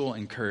mutual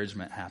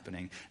encouragement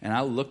happening. And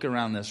I look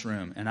around this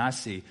room, and I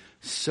see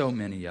so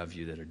many of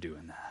you that are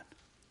doing that.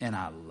 And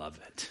I love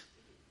it.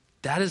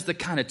 That is the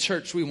kind of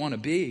church we want to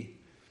be.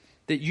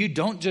 That you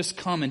don't just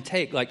come and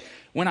take. Like,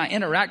 when I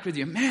interact with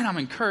you, man, I'm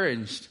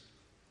encouraged.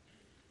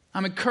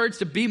 I'm encouraged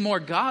to be more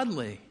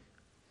godly.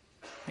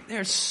 Like,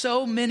 there are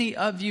so many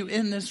of you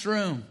in this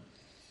room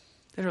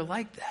that are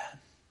like that.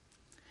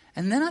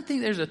 And then I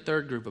think there's a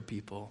third group of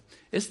people.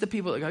 It's the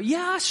people that go,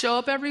 yeah, I show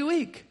up every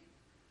week.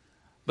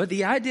 But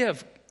the idea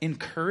of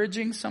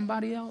encouraging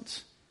somebody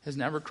else has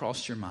never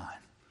crossed your mind.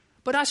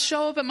 But I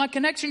show up at my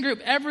connection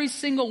group every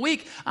single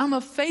week. I'm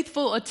a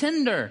faithful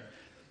attender.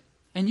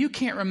 And you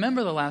can't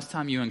remember the last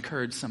time you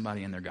encouraged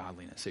somebody in their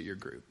godliness at your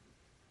group.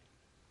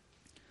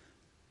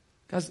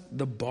 Guys,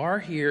 the bar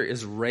here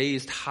is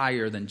raised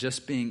higher than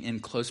just being in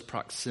close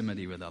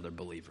proximity with other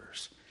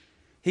believers.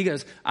 He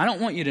goes, I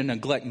don't want you to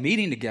neglect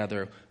meeting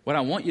together. What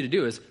I want you to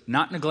do is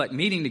not neglect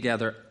meeting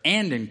together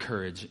and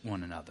encourage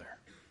one another.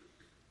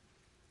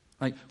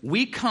 Like,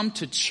 we come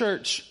to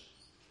church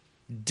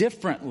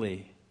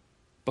differently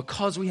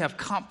because we have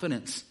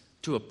confidence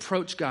to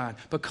approach God,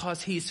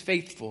 because He's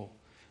faithful.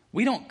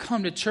 We don't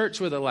come to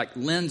church with a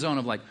lens on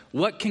of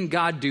what can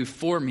God do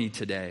for me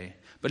today?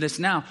 But it's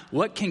now,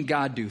 what can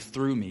God do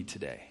through me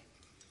today?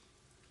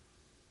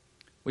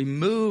 We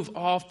move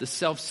off the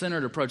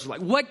self-centered approach.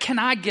 What can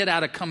I get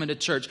out of coming to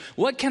church?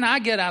 What can I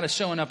get out of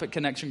showing up at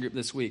Connection Group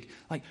this week?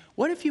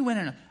 What if you went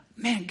in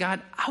man,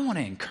 God, I want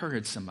to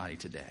encourage somebody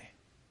today.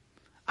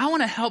 I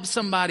want to help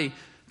somebody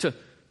to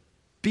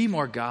be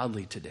more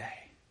godly today.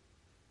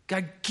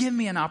 God, give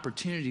me an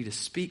opportunity to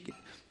speak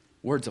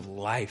words of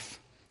life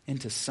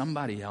into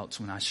somebody else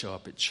when I show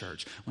up at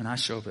church, when I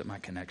show up at my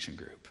connection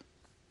group.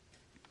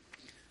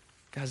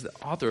 Guys, the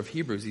author of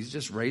Hebrews, he's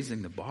just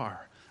raising the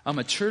bar. A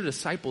mature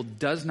disciple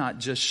does not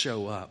just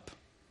show up.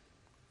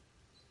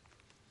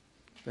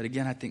 But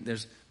again, I think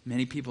there's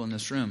many people in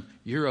this room,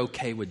 you're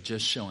okay with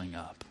just showing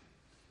up.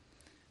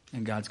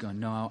 And God's going,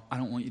 no, I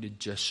don't want you to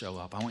just show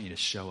up. I want you to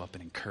show up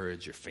and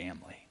encourage your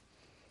family.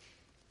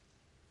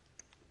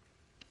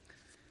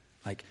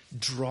 Like,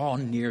 draw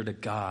near to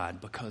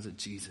God because of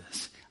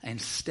Jesus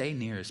and stay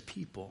near his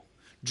people.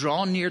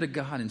 Draw near to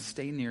God and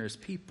stay near his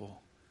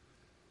people.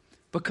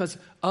 Because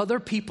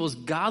other people's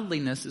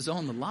godliness is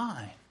on the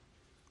line.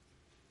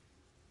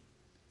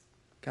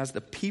 Guys, the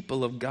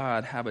people of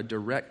God have a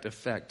direct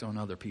effect on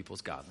other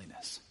people's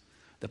godliness.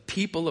 The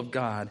people of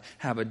God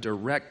have a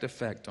direct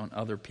effect on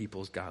other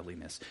people's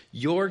godliness.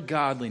 Your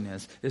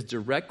godliness is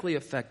directly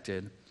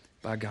affected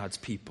by God's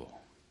people.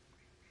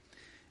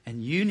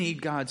 And you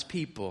need God's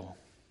people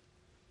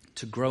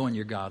to grow in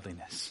your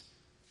godliness.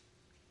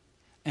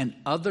 And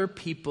other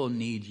people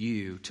need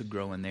you to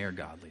grow in their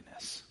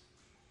godliness.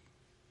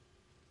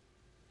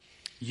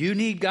 You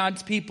need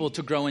God's people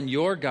to grow in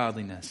your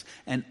godliness,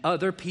 and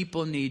other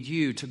people need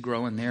you to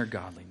grow in their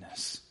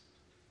godliness.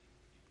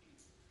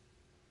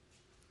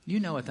 You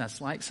know what that's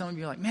like. Some of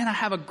you are like, man, I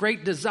have a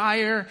great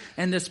desire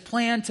and this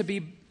plan to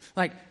be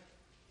like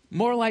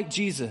more like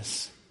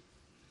Jesus.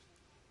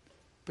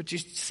 But you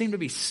seem to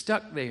be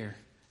stuck there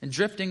and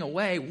drifting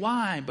away.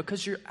 Why?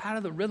 Because you're out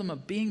of the rhythm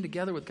of being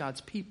together with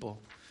God's people.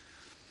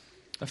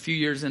 A few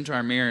years into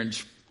our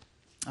marriage,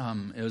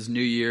 it was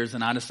New Year's,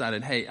 and I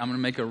decided, hey, I'm going to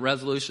make a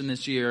resolution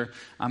this year.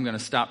 I'm going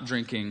to stop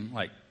drinking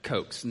like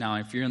Cokes. Now,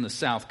 if you're in the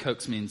South,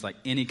 Cokes means like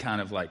any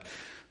kind of like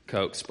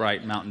Coke,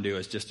 Sprite, Mountain Dew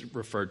is just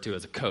referred to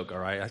as a Coke, all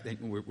right? I think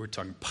we're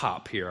talking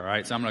pop here, all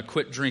right? So I'm going to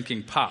quit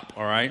drinking pop,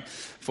 all right?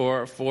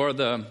 For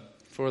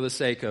the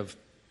sake of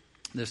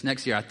this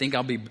next year. I think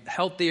I'll be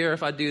healthier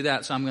if I do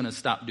that, so I'm going to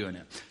stop doing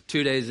it.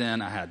 2 days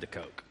in, I had the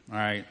Coke, all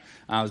right?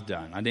 I was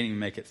done. I didn't even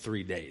make it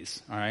 3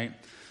 days, all right?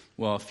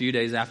 Well, a few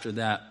days after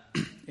that,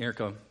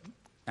 Erica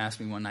asked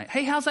me one night,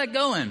 hey, how's that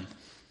going?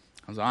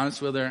 I was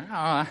honest with her. Oh,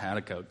 I had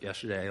a Coke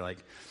yesterday. Like,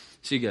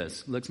 she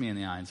goes, looks me in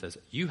the eye and says,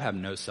 you have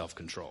no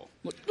self-control.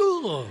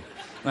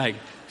 Like,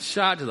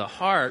 shot to the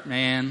heart,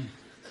 man.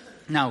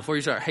 Now, before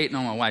you start hating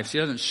on my wife, she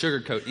doesn't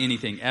sugarcoat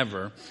anything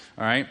ever,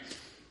 all right?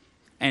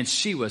 And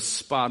she was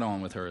spot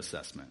on with her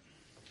assessment.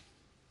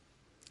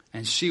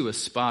 And she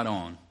was spot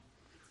on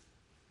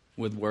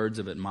with words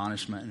of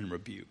admonishment and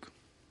rebuke.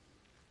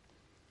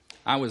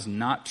 I was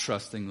not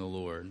trusting the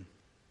Lord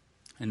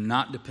and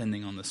not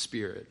depending on the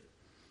Spirit.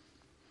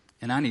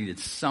 And I needed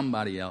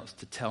somebody else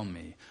to tell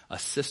me, a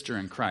sister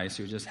in Christ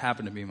who just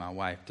happened to be my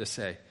wife, to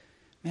say,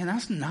 man,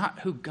 that's not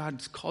who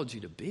God's called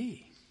you to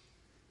be.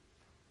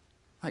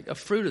 Like, a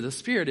fruit of the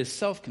Spirit is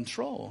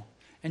self-control.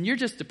 And you're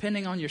just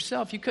depending on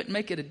yourself. You couldn't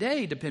make it a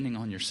day depending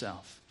on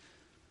yourself.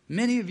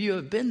 Many of you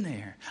have been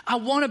there. I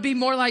want to be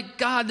more like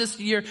God this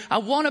year. I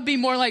want to be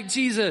more like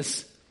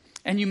Jesus.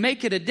 And you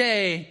make it a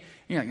day.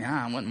 You're like,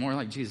 I wasn't more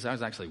like Jesus. I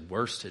was actually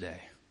worse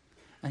today.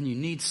 And you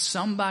need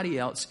somebody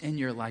else in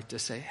your life to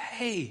say,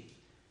 hey,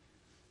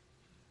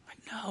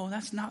 no,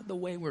 that's not the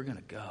way we're going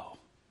to go.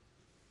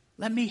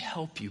 Let me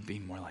help you be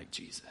more like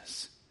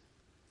Jesus.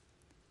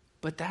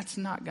 But that's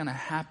not going to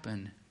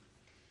happen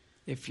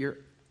if you're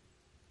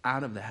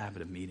out of the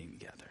habit of meeting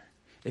together.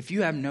 If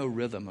you have no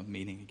rhythm of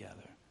meeting together.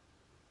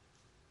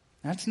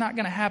 That's not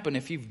going to happen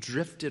if you've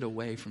drifted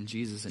away from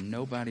Jesus and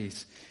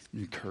nobody's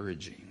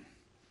encouraging.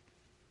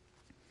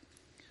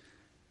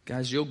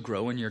 Guys, you'll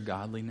grow in your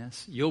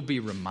godliness. You'll be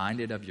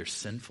reminded of your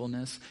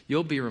sinfulness.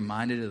 You'll be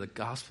reminded of the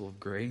gospel of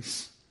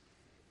grace.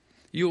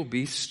 You will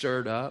be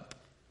stirred up.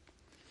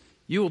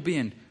 You will be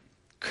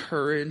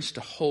encouraged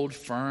to hold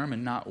firm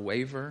and not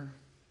waver.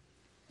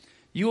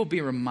 You will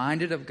be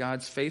reminded of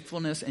God's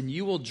faithfulness, and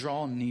you will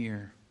draw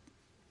near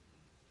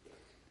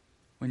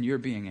when you're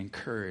being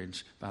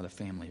encouraged by the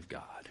family of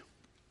God.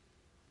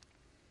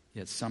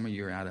 Yet some of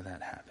you are out of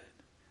that habit.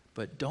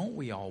 But don't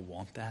we all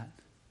want that?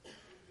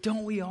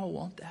 Don't we all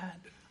want that?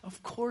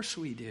 Of course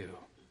we do.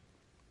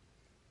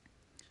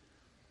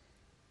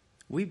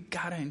 We've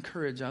got to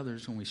encourage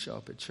others when we show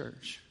up at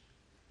church.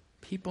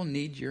 People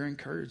need your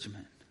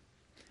encouragement.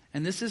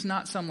 And this is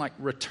not some like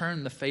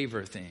return the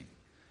favor thing.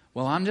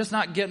 Well, I'm just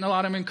not getting a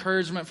lot of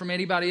encouragement from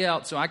anybody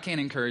else, so I can't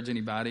encourage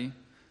anybody.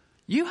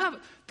 You have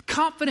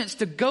confidence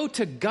to go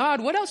to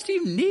God. What else do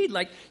you need?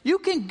 Like, you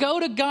can go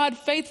to God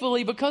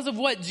faithfully because of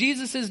what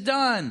Jesus has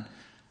done.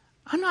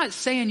 I'm not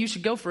saying you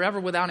should go forever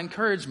without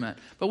encouragement,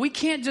 but we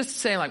can't just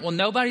say like, well,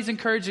 nobody's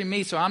encouraging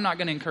me, so I'm not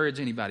going to encourage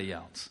anybody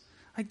else.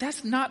 Like,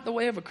 that's not the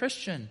way of a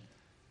Christian.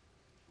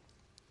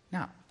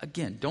 Now,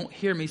 again, don't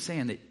hear me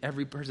saying that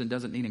every person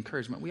doesn't need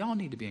encouragement. We all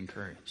need to be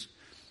encouraged.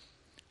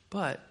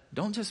 But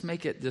don't just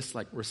make it this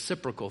like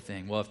reciprocal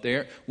thing. Well,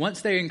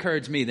 once they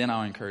encourage me, then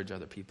I'll encourage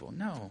other people.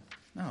 No.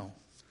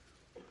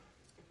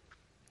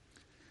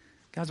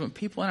 Guys, when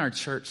people in our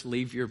church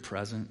leave your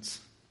presence,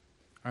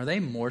 are they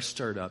more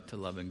stirred up to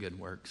love and good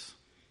works?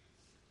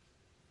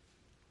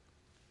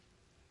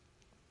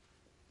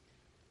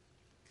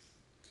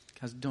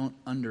 Guys, don't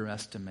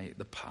underestimate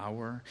the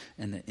power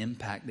and the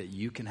impact that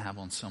you can have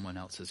on someone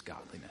else's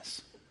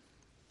godliness.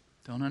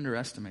 Don't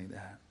underestimate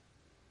that.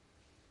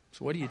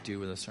 So what do you do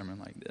with a sermon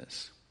like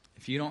this?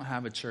 If you don't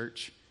have a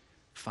church,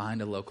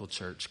 find a local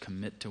church,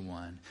 commit to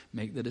one,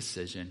 make the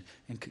decision,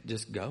 and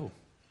just go.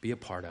 Be a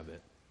part of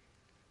it.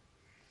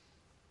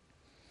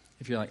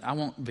 If you're like, I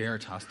want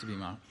Veritas to be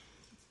my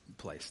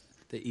place,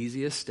 the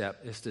easiest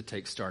step is to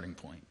take Starting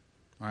Point.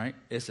 All right?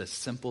 It's a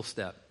simple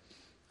step.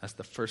 That's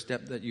the first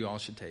step that you all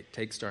should take.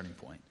 Take Starting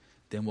Point.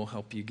 Then we'll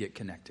help you get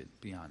connected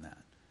beyond that.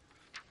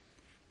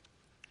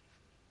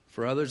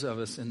 For others of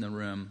us in the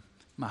room,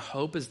 my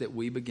hope is that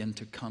we begin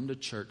to come to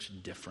church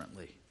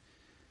differently.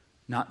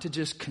 Not to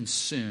just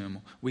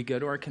consume. We go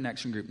to our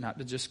connection group not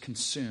to just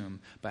consume,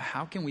 but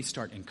how can we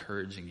start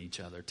encouraging each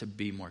other to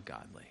be more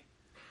godly?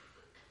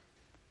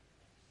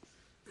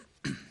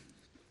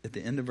 At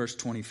the end of verse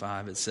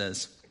 25, it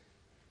says,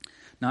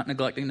 not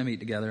neglecting to meet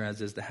together as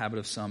is the habit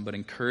of some, but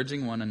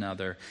encouraging one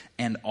another,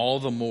 and all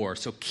the more.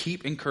 So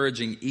keep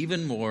encouraging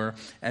even more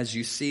as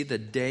you see the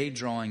day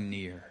drawing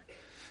near.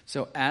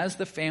 So as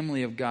the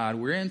family of God,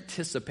 we're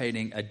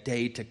anticipating a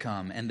day to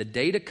come. And the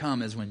day to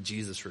come is when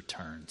Jesus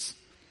returns.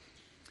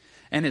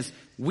 And as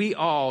we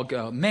all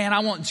go, man, I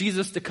want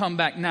Jesus to come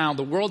back now.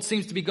 The world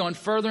seems to be going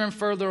further and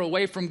further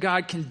away from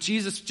God. Can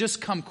Jesus just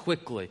come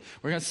quickly?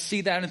 We're going to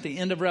see that at the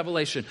end of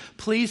Revelation.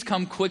 Please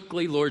come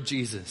quickly, Lord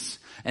Jesus.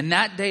 And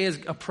that day is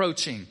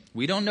approaching.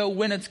 We don't know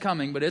when it's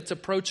coming, but it's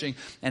approaching.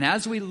 And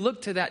as we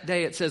look to that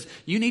day, it says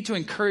you need to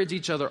encourage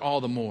each other all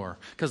the more.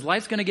 Because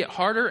life's going to get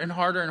harder and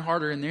harder and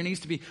harder. And there needs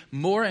to be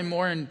more and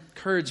more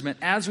encouragement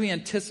as we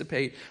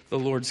anticipate the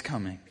Lord's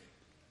coming.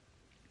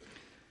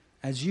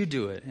 As you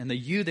do it, and the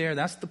you there,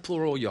 that's the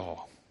plural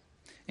y'all.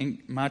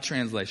 In my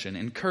translation,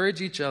 encourage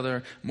each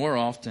other more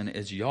often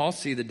as y'all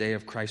see the day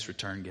of Christ's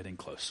return getting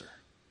closer.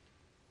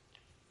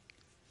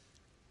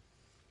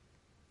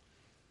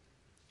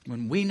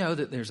 When we know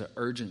that there's an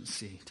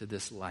urgency to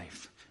this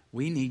life,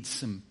 we need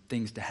some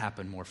things to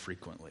happen more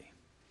frequently.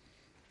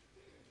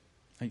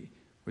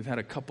 We've had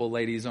a couple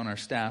ladies on our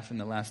staff in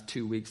the last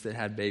 2 weeks that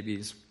had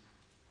babies.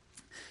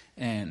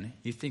 And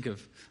you think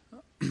of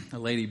a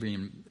lady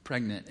being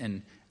pregnant,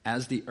 and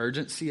as the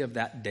urgency of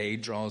that day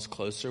draws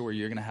closer where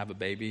you're going to have a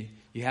baby,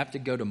 you have to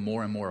go to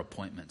more and more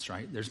appointments,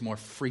 right? There's more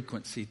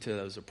frequency to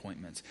those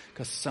appointments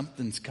because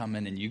something's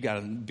coming and you got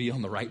to be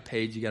on the right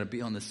page. You got to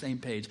be on the same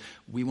page.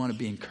 We want to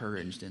be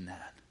encouraged in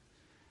that.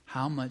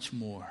 How much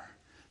more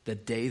the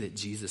day that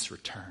Jesus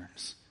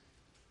returns?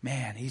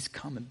 Man, he's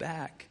coming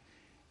back.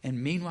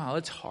 And meanwhile,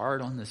 it's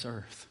hard on this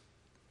earth.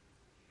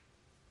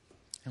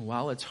 And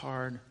while it's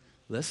hard,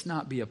 let's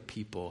not be a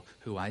people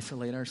who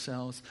isolate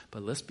ourselves,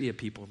 but let's be a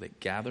people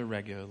that gather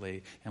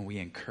regularly and we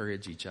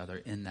encourage each other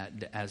in that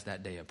as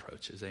that day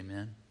approaches.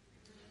 Amen.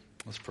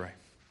 Let's pray.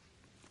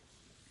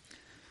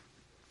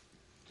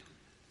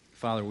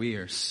 Father, we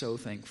are so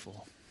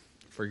thankful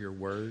for your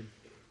word.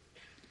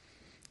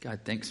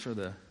 God, thanks for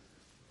the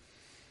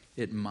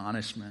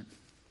admonishment,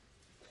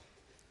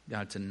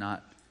 God, to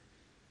not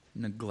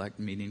neglect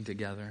meeting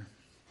together.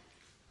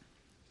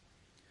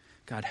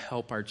 God,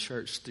 help our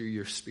church through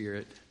your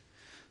Spirit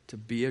to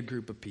be a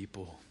group of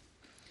people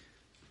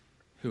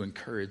who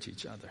encourage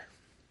each other,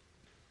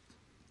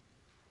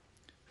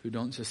 who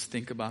don't just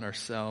think about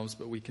ourselves,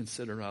 but we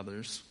consider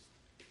others.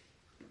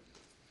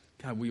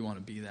 God, we want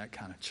to be that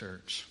kind of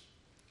church.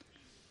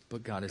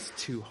 But God, it's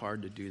too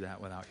hard to do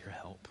that without your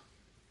help.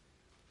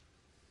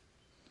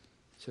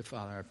 So,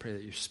 Father, I pray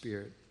that your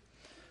Spirit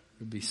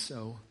would be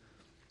so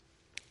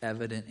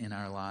evident in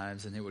our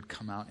lives and it would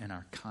come out in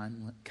our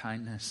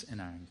kindness and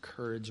our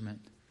encouragement.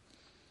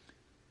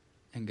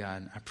 And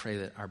God, I pray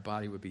that our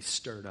body would be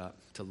stirred up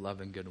to love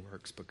and good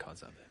works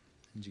because of it.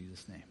 In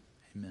Jesus' name,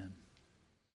 amen.